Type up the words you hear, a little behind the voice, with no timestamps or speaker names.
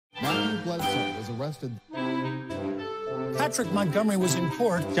Bledsoe was arrested. Patrick Montgomery was in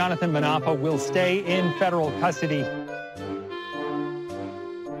court. Jonathan Manapa will stay in federal custody.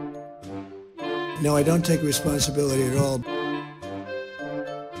 No, I don't take responsibility at all.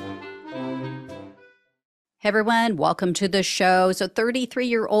 Hey everyone, welcome to the show. So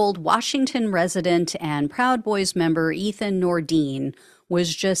 33-year-old Washington resident and Proud Boys member Ethan Nordean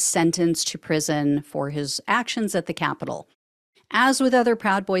was just sentenced to prison for his actions at the Capitol. As with other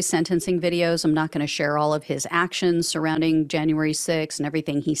Proud Boys sentencing videos, I'm not going to share all of his actions surrounding January 6th and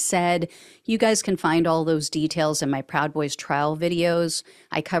everything he said. You guys can find all those details in my Proud Boys trial videos.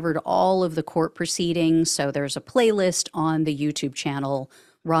 I covered all of the court proceedings, so there's a playlist on the YouTube channel,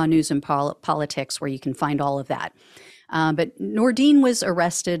 Raw News and Politics, where you can find all of that. But Nordean was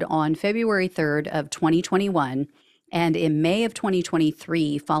arrested on February 3rd of 2021. And in May of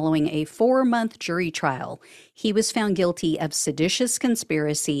 2023, following a 4-month jury trial, he was found guilty of seditious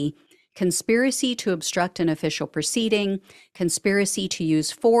conspiracy, conspiracy to obstruct an official proceeding, conspiracy to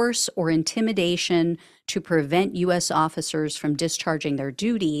use force or intimidation to prevent U.S. officers from discharging their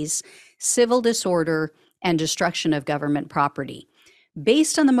duties, civil disorder, and destruction of government property.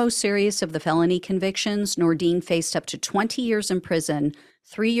 Based on the most serious of the felony convictions, Nordean faced up to 20 years in prison,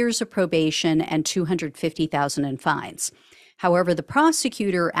 3 years of probation, and $250,000 in fines. However, the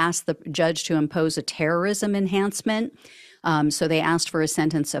prosecutor asked the judge to impose a terrorism enhancement, so they asked for a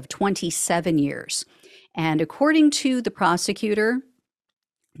sentence of 27 years. And according to the prosecutor,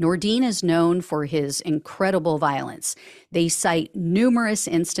 Nordean is known for his incredible violence. They cite numerous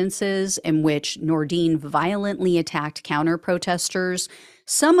instances in which Nordean violently attacked counter-protesters,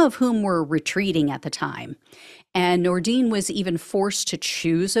 some of whom were retreating at the time. And Nordean was even forced to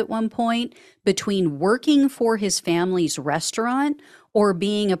choose at one point between working for his family's restaurant or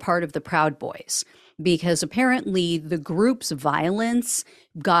being a part of the Proud Boys, because apparently the group's violence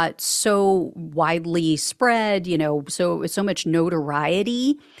got so widely spread, so much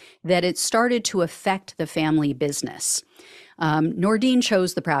notoriety that it started to affect the family business. Nordean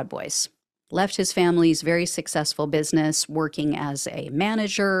chose the Proud Boys, left his family's very successful business working as a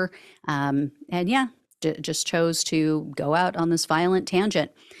manager, just chose to go out on this violent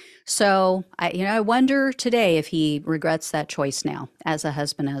tangent. So I wonder today if he regrets that choice now as a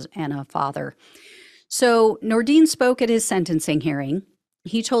husband and a father. So Nordean spoke at his sentencing hearing.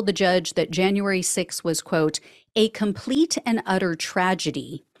 He told the judge that January 6th was, quote, a complete and utter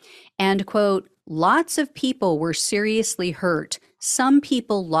tragedy, and, quote, lots of people were seriously hurt. Some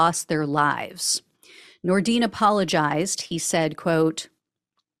people lost their lives. Nordean apologized. He said, quote,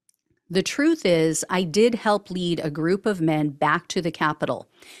 the truth is, I did help lead a group of men back to the Capitol.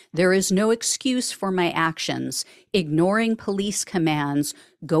 There is no excuse for my actions, ignoring police commands,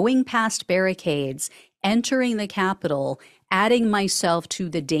 going past barricades, entering the Capitol, adding myself to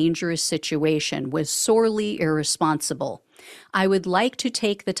the dangerous situation was sorely irresponsible. I would like to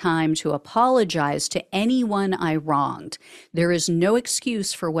take the time to apologize to anyone I wronged. There is no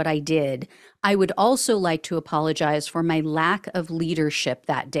excuse for what I did. I would also like to apologize for my lack of leadership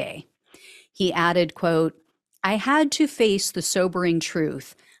that day. He added, quote, I had to face the sobering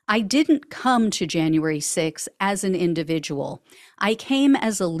truth. I didn't come to January 6th as an individual. I came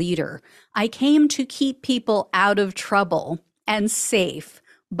as a leader. I came to keep people out of trouble and safe,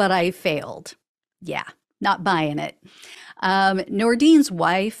 but I failed. Yeah, not buying it. Nordean's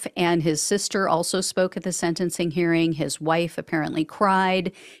wife and his sister also spoke at the sentencing hearing. His wife apparently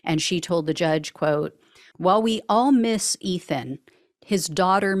cried, and she told the judge, quote, while we all miss Ethan, his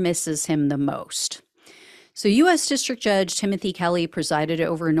daughter misses him the most. So U.S. District Judge Timothy Kelly presided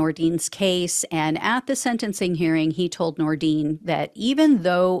over Nordean's case, and at the sentencing hearing, he told Nordean that even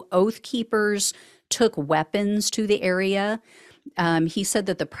though Oath Keepers took weapons to the area, he said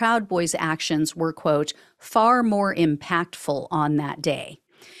that the Proud Boys' actions were, quote, far more impactful on that day.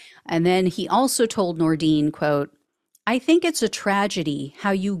 And then he also told Nordean, quote, I think it's a tragedy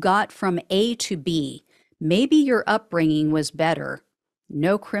how you got from A to B. Maybe your upbringing was better.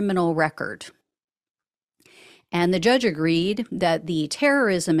 No criminal record. And the judge agreed that the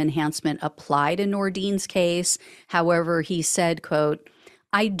terrorism enhancement applied in Nordean's case. However, he said, quote,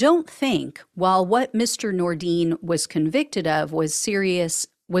 I don't think, while what Mr. Nordean was convicted of was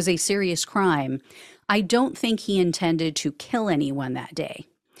a serious crime, I don't think he intended to kill anyone that day.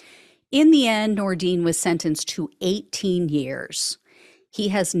 In the end, Nordean was sentenced to 18 years. He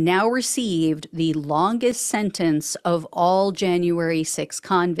has now received the longest sentence of all January 6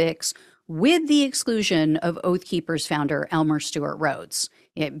 convicts, with the exclusion of Oath Keepers founder Elmer Stewart Rhodes,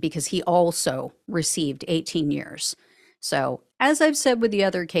 because he also received 18 years. So, as I've said with the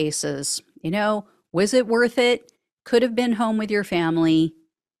other cases, was it worth it? Could have been home with your family.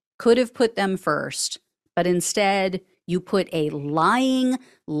 could have put them first, but instead you put a lying,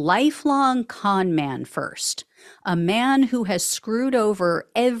 lifelong con man first, a man who has screwed over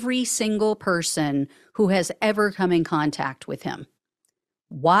every single person who has ever come in contact with him.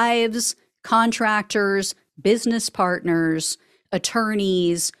 Wives, contractors, business partners,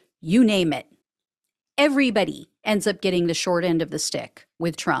 attorneys, you name it. Everybody ends up getting the short end of the stick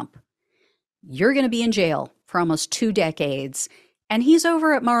with Trump. You're going to be in jail for almost 2 decades, and he's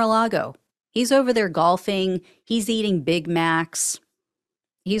over at Mar-a-Lago. He's over there golfing. He's eating Big Macs.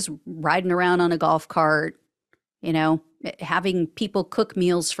 He's riding around on a golf cart, you know, having people cook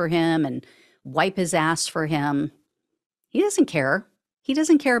meals for him and wipe his ass for him. He doesn't care. He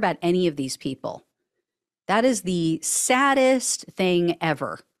doesn't care about any of these people. That is the saddest thing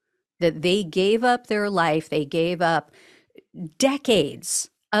ever, that they gave up their life. They gave up decades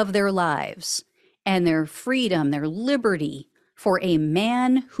of their lives and their freedom, their liberty, for a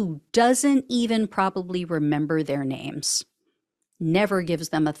man who doesn't even probably remember their names, never gives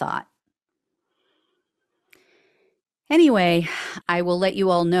them a thought. Anyway, I will let you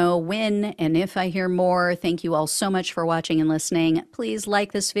all know when and if I hear more. Thank you all so much for watching and listening. Please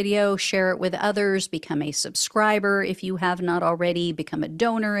like this video, share it with others, become a subscriber if you have not already, become a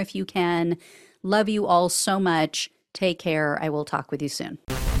donor if you can. Love you all so much. Take care. I will talk with you soon.